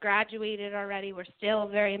have graduated already. We're still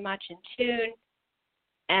very much in tune.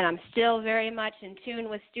 And I'm still very much in tune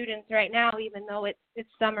with students right now, even though it's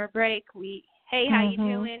summer break. Hey, how you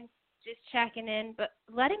doing? Just checking in, but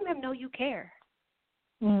letting them know you care.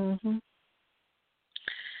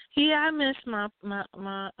 Yeah, I miss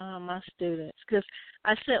my students because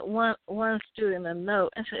I sent one student a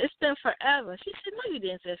note and said, "It's been forever." She said, "No, you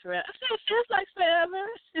didn't say forever." I said, "It feels like forever."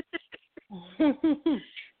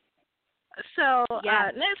 So,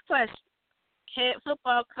 next question. Head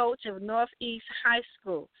football coach of Northeast High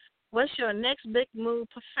School. What's your next big move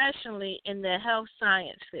professionally in the health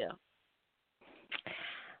science field?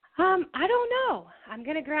 I don't know. I'm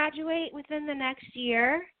going to graduate within the next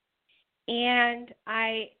year, and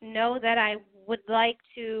I know that I would like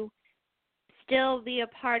to still be a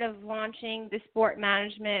part of launching the sport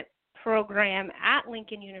management program at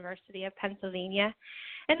Lincoln University of Pennsylvania,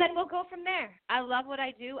 and then we'll go from there. I love what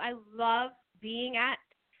I do. I love being at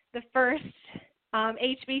the first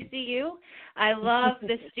HBCU. I love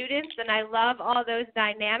the students, and I love all those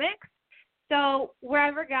dynamics. So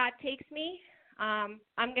wherever God takes me, I'm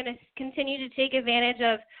going to continue to take advantage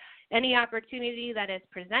of any opportunity that is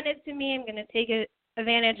presented to me. I'm going to take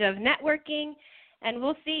advantage of networking, and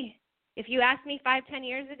we'll see. If you asked me 5-10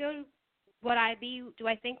 years ago, do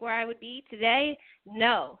I think where I would be today?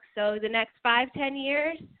 No. So the next 5-10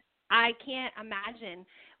 years, I can't imagine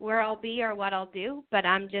where I'll be or what I'll do, but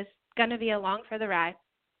I'm just going to be along for the ride.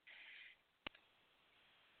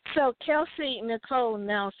 So Kelsey Nicole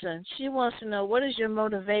Nelson, she wants to know, what is your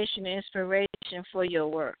motivation and inspiration for your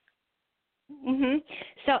work?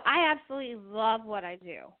 So I absolutely love what I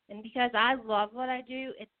do. And because I love what I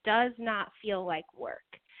do, it does not feel like work.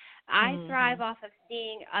 I thrive off of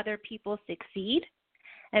seeing other people succeed.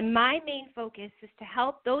 And my main focus is to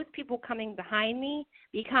help those people coming behind me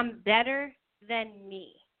become better than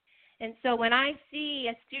me. And so when I see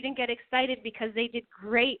a student get excited because they did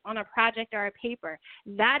great on a project or a paper,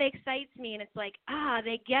 that excites me, and it's like,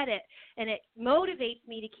 they get it, and it motivates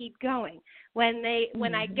me to keep going. When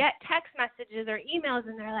I get text messages or emails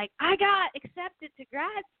and they're like, I got accepted to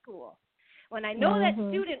grad school. When I know that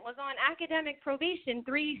student was on academic probation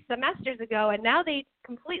 3 semesters ago and now they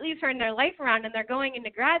completely turned their life around and they're going into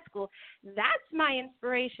grad school, that's my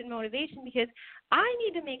inspiration, motivation, because I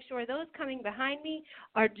need to make sure those coming behind me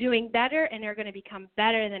are doing better and are going to become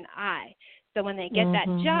better than I. So when they get that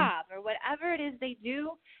job or whatever it is they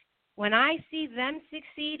do, when I see them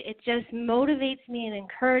succeed, it just motivates me and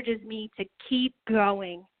encourages me to keep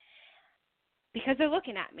going because they're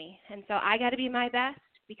looking at me. And so I got to be my best,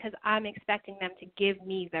 because I'm expecting them to give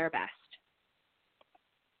me their best.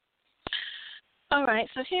 All right,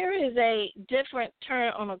 so here is a different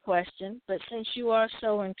turn on a question, but since you are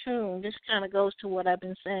so in tune, this kind of goes to what I've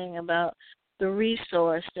been saying about the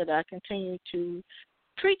resource that I continue to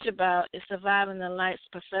preach about, is Surviving the Lights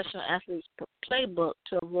Professional Athlete's Playbook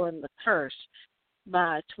to Avoid the Curse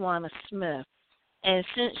by Tawana Smith. And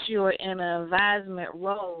since you're in an advisement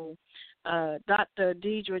role, Dr.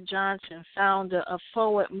 Deidre Johnson, founder of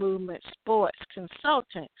Forward Movement Sports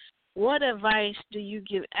Consultant, what advice do you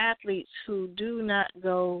give athletes who do not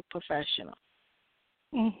go professional?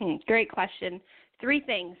 Great question. 3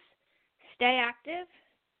 things: stay active,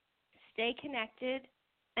 stay connected,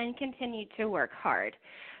 and continue to work hard.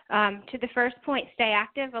 To the first point, stay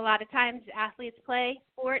active. A lot of times athletes play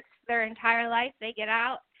sports their entire life. They get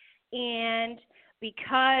out, and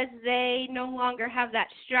because they no longer have that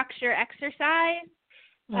structure exercise,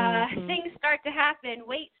 things start to happen.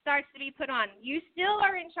 Weight starts to be put on. You still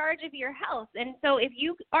are in charge of your health. And so if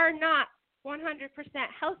you are not 100%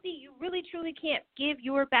 healthy, you really, truly can't give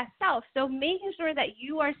your best self. So making sure that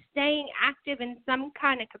you are staying active in some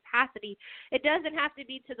kind of capacity. It doesn't have to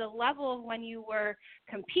be to the level of when you were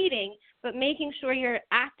competing, but making sure you're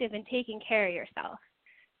active and taking care of yourself.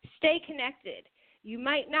 Stay connected. You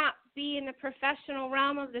might not be in the professional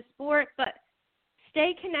realm of the sport, but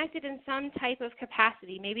stay connected in some type of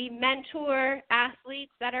capacity. Maybe mentor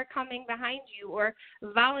athletes that are coming behind you, or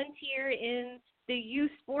volunteer in the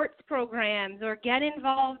youth sports programs, or get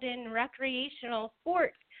involved in recreational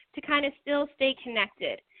sports to kind of still stay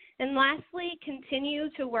connected. And lastly,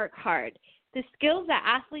 continue to work hard. The skills that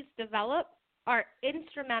athletes develop are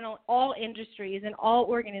instrumental in all industries and all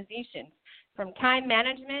organizations, from time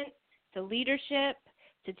management to leadership,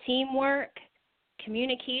 to teamwork,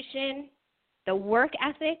 communication, the work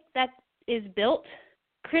ethic that is built,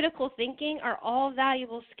 critical thinking, are all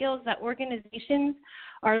valuable skills that organizations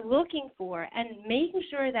are looking for, and making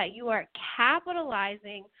sure that you are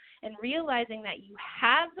capitalizing and realizing that you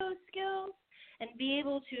have those skills and be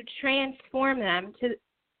able to transform them to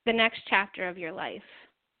the next chapter of your life.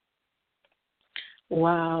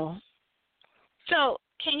 Wow. So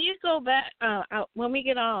can you go back, when we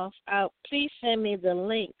get off, please send me the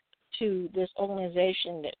link to this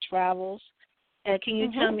organization that travels. Can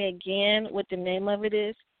you tell me again what the name of it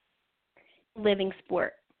is? Living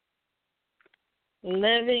Sport.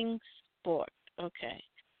 Living Sport. Okay.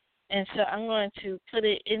 And so I'm going to put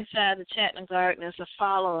it inside the Chattanooga Garden as a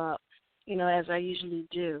follow-up, as I usually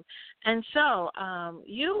do. And so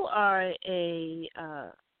you are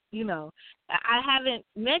I haven't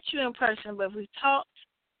met you in person, but we've talked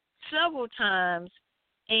several times,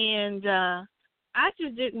 and I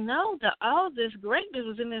just didn't know that all this greatness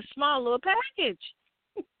was in this small little package.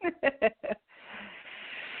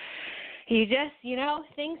 You just,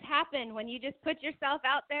 things happen. When you just put yourself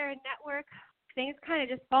out there and network, things kind of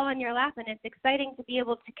just fall in your lap, and it's exciting to be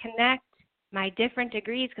able to connect my different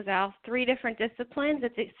degrees, because I have 3 different disciplines.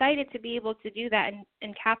 It's excited to be able to do that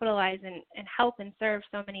and capitalize and help and serve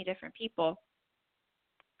so many different people.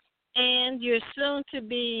 And you're soon to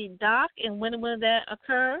be doc, and when will that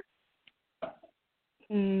occur?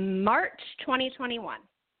 March 2021.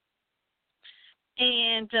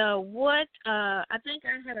 And I think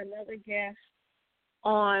I had another guest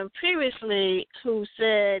on previously who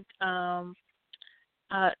said, I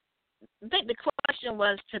think the question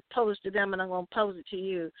was to pose to them, and I'm going to pose it to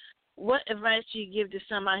you. What advice do you give to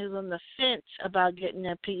somebody who's on the fence about getting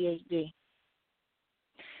their PhD?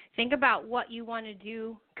 Think about what you want to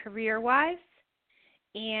do career-wise,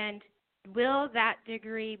 and will that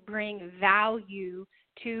degree bring value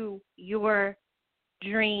to your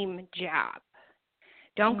dream job?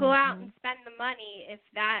 Don't go out and spend the money if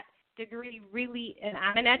that degree really, and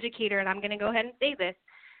I'm an educator and I'm going to go ahead and say this,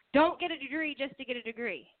 don't get a degree just to get a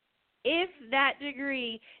degree. If that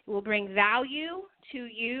degree will bring value to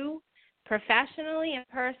you professionally and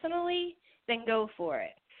personally, then go for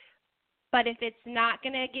it. But if it's not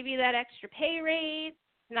going to give you that extra pay raise,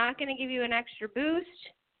 not going to give you an extra boost,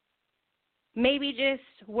 maybe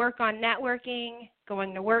just work on networking,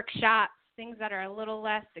 going to workshops, things that are a little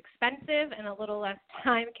less expensive and a little less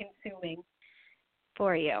time-consuming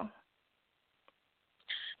for you.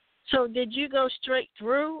 So did you go straight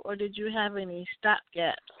through, or did you have any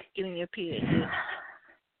stopgaps getting your PhD?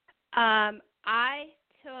 I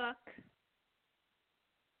took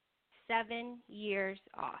 7 years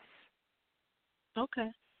off. Okay.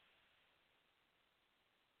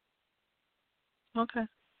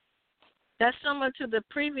 That's similar to the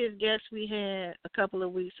previous guest we had a couple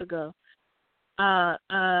of weeks ago,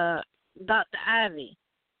 Dr. Ivy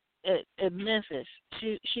at Memphis.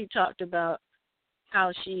 She talked about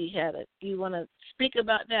how she had it. You want to speak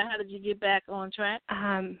about that? How did you get back on track?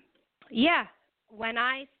 Yeah. When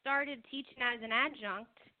I started teaching as an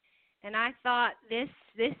adjunct, and I thought this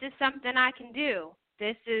is something I can do.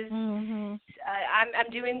 This is I'm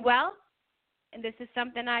doing well, and this is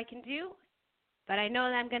something I can do. But I know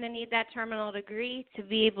that I'm going to need that terminal degree to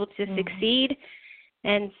be able to succeed.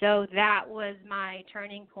 And so that was my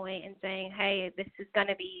turning point in saying, hey, this is going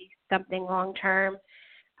to be something long term.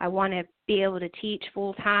 I want to be able to teach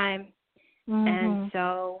full time. And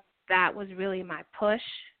so that was really my push.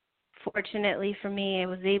 Fortunately for me, I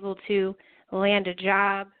was able to land a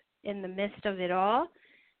job in the midst of it all.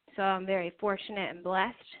 So I'm very fortunate and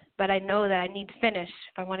blessed. But I know that I need to finish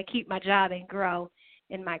if I want to keep my job and grow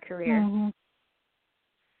in my career.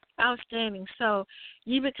 Outstanding. So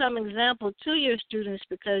you become an example to your students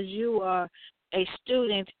because you are a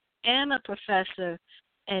student and a professor.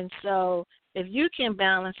 And so if you can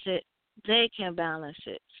balance it, they can balance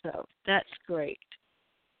it. So that's great.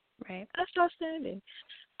 Right. That's outstanding.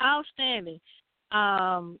 And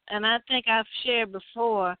I think I've shared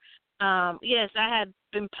before, yes, I had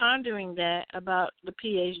been pondering that about the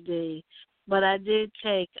PhD, but I did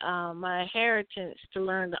take my inheritance to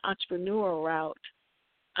learn the entrepreneurial route.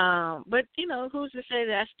 But, who's to say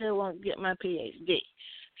that I still won't get my PhD?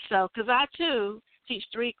 So, because I, too, teach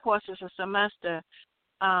 3 courses a semester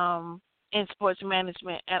in sports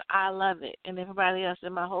management, and I love it. And everybody else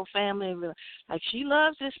in my whole family, like, she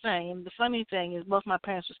loves this thing. And the funny thing is both my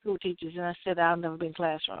parents were school teachers, and I said I've never been in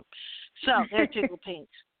classroom. So they're tickle pinks.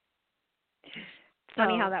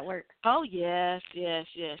 Funny how that works. Oh, yes. So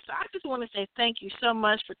I just want to say thank you so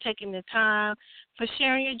much for taking the time, for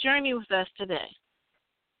sharing your journey with us today.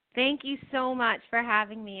 Thank you so much for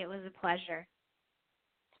having me. It was a pleasure.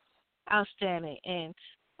 Outstanding. And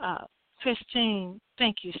Christine,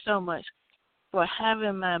 thank you so much for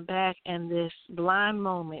having my back in this blind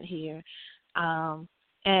moment here.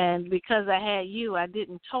 And because I had you, I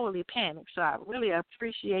didn't totally panic. So I really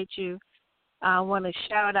appreciate you. I want to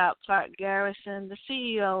shout out Clark Garrison, the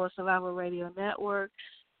CEO of Survival Radio Network.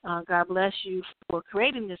 God bless you for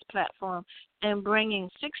creating this platform and bringing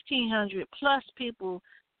 1,600-plus people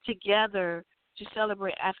together to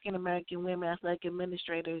celebrate African-American women athletic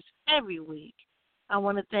administrators every week. I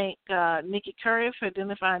want to thank Nikki Curry for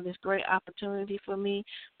identifying this great opportunity for me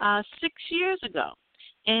 6 years ago.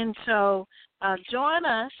 And so join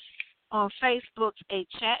us on Facebook, A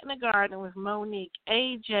Chat in the Garden with Monique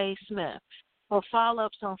A.J. Smith, for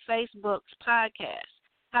follow-ups on Facebook's podcast.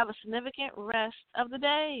 Have a significant rest of the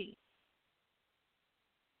day.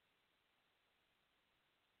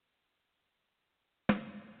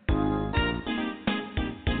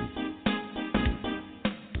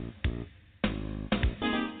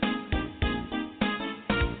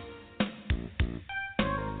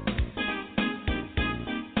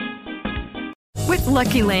 With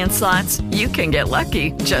Lucky Land Slots, you can get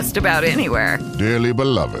lucky just about anywhere. Dearly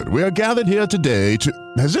beloved, we are gathered here today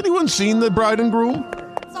to... Has anyone seen the bride and groom?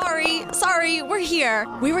 Sorry, we're here.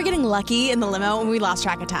 We were getting lucky in the limo and we lost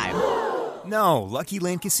track of time. No, Lucky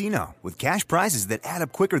Land Casino, with cash prizes that add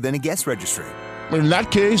up quicker than a guest registry. In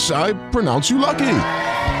that case, I pronounce you lucky.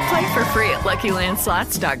 Play for free at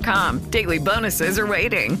LuckyLandSlots.com. Daily bonuses are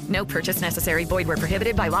waiting. No purchase necessary. Void where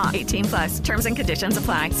prohibited by law. 18+. Terms and conditions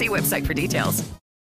apply. See website for details.